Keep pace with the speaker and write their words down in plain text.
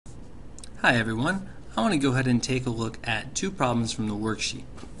Hi everyone, I want to go ahead and take a look at two problems from the worksheet.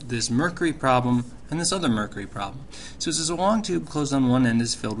 This mercury problem and this other mercury problem. So it says a long tube closed on one end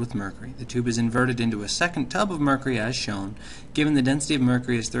is filled with mercury. The tube is inverted into a second tub of mercury as shown. Given the density of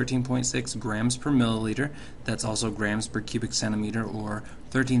mercury is 13.6 grams per milliliter, that's also grams per cubic centimeter or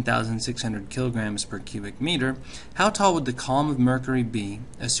 13,600 kilograms per cubic meter, how tall would the column of mercury be?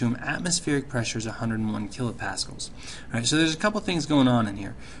 Assume atmospheric pressure is 101 kilopascals. Alright, so there's a couple things going on in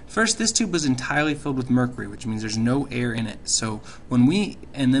here. First, this tube was entirely filled with mercury, which means there's no air in it. So when we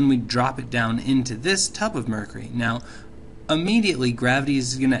drop it down into this tub of mercury. Now, immediately gravity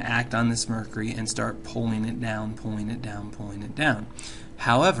is going to act on this mercury and start pulling it down, pulling it down, pulling it down.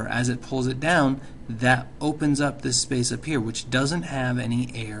 However, as it pulls it down, that opens up this space up here, which doesn't have any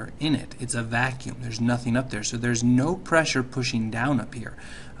air in it. It's a vacuum. There's nothing up there. So there's no pressure pushing down up here.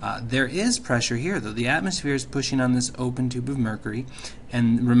 There is pressure here, though. The atmosphere is pushing on this open tube of mercury.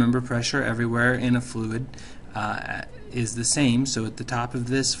 And remember, pressure everywhere in a fluid is the same. So at the top of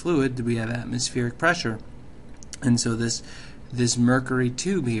this fluid, we have atmospheric pressure. And so this mercury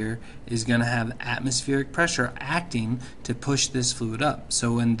tube here is going to have atmospheric pressure acting to push this fluid up.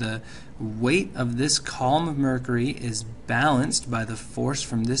 So when the weight of this column of mercury is balanced by the force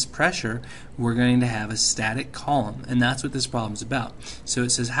from this pressure, we're going to have a static column, and that's what this problem is about. So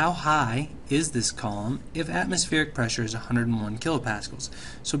it says how high is this column if atmospheric pressure is 101 kilopascals.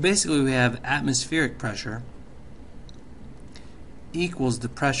 So basically we have atmospheric pressure equals the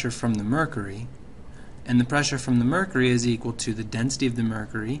pressure from the mercury, and the pressure from the mercury is equal to the density of the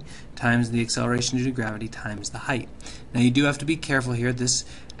mercury times the acceleration due to gravity times the height. Now you do have to be careful here. This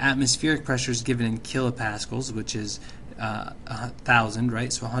atmospheric pressure is given in kilopascals, which is 1,000,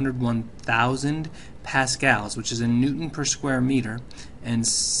 right? So 101,000 pascals, which is a Newton per square meter. And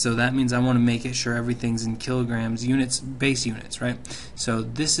so that means I want to make it sure everything's in kilograms, units, base units, right? So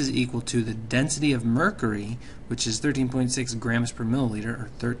this is equal to the density of mercury, which is 13.6 grams per milliliter, or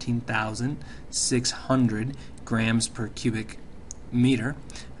 13,600 grams per cubic meter,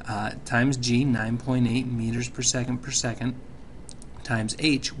 times G, 9.8 meters per second, times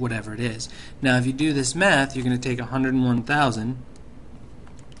H, whatever it is. Now if you do this math, you're going to take 101,000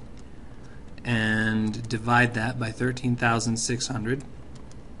 and divide that by 13,600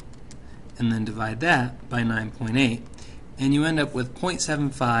 and then divide that by 9.8, and you end up with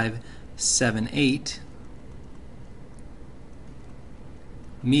 0.7578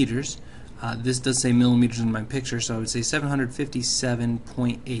 meters. This does say millimeters in my picture, so I would say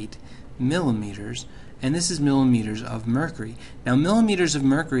 757.8 millimeters, and this is millimeters of mercury. Now millimeters of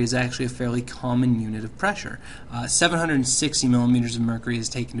mercury is actually a fairly common unit of pressure. 760 millimeters of mercury is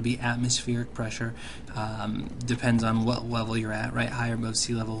taken to be atmospheric pressure. Depends on what level you're at, right? Higher above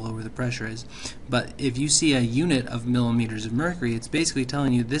sea level, lower the pressure is. But if you see a unit of millimeters of mercury, it's basically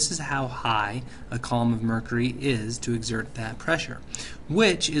telling you this is how high a column of mercury is to exert that pressure,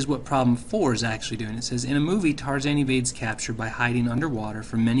 which is what problem 4 is actually doing. It says, in a movie, Tarzan evades capture by hiding underwater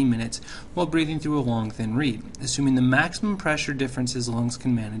for many minutes while breathing through a long, thin reed. Assuming the maximum pressure difference his lungs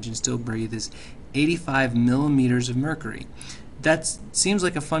can manage and still breathe is 85 millimeters of mercury. That seems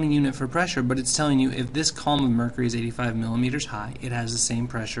like a funny unit for pressure, but it's telling you if this column of mercury is 85 millimeters high, it has the same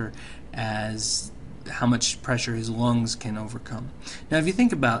pressure as how much pressure his lungs can overcome. Now if you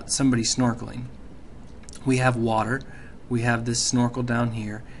think about somebody snorkeling, we have water, we have this snorkel down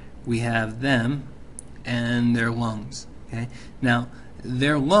here, we have them and their lungs. Okay? Now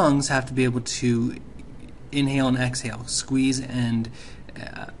their lungs have to be able to inhale and exhale, squeeze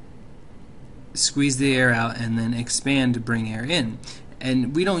the air out and then expand to bring air in.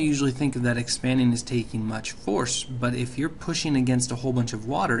 And we don't usually think of that expanding as taking much force, but if you're pushing against a whole bunch of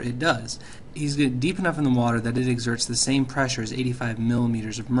water, it does. He's deep enough in the water that it exerts the same pressure as 85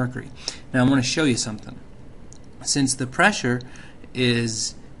 millimeters of mercury. Now I want to show you something. Since the pressure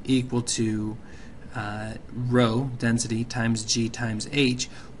is equal to rho, density, times G times H,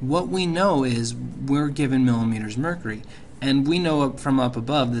 what we know is we're given millimeters mercury. And we know from up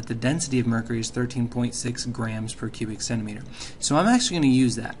above that the density of mercury is 13.6 grams per cubic centimeter. So I'm actually going to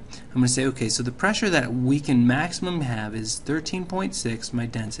use that. I'm going to say, okay, so the pressure that we can maximum have is 13.6, my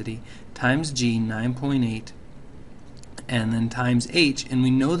density, times G, 9.8, and then times H, and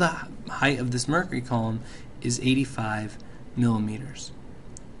we know the height of this mercury column is 85 millimeters.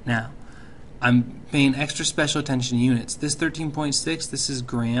 Now, I'm paying extra special attention to units. This 13.6, this is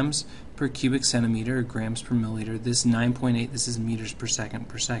grams per cubic centimeter, or grams per milliliter. This 9.8, this is meters per second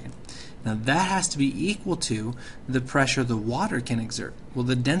per second. Now that has to be equal to the pressure the water can exert. Well,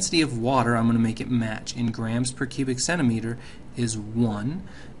 the density of water, I'm going to make it match in grams per cubic centimeter, is 1.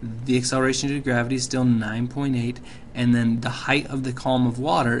 The acceleration due to gravity is still 9.8, and then the height of the column of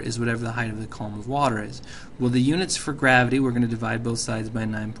water is whatever the height of the column of water is. Well, the units for gravity, we're going to divide both sides by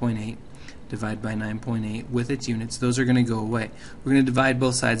 9.8. Divide by 9.8 with its units. Those are going to go away. We're going to divide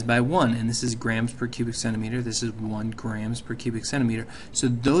both sides by 1, and this is grams per cubic centimeter. This is 1 grams per cubic centimeter. So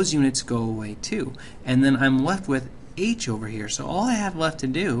those units go away too. And then I'm left with h over here. So all I have left to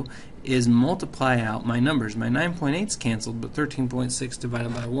do is multiply out my numbers. My 9.8 is canceled, but 13.6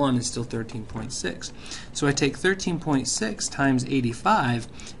 divided by 1 is still 13.6. So I take 13.6 times 85,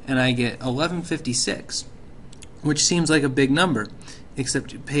 and I get 1156, which seems like a big number,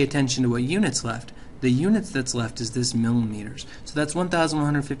 except pay attention to what units left. The units that's left is this millimeters. So that's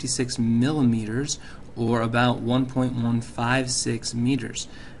 1,156 millimeters, or about 1.156 meters.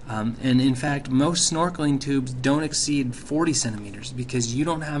 And in fact, most snorkeling tubes don't exceed 40 centimeters because you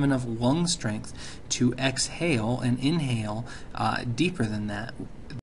don't have enough lung strength to exhale and inhale deeper than that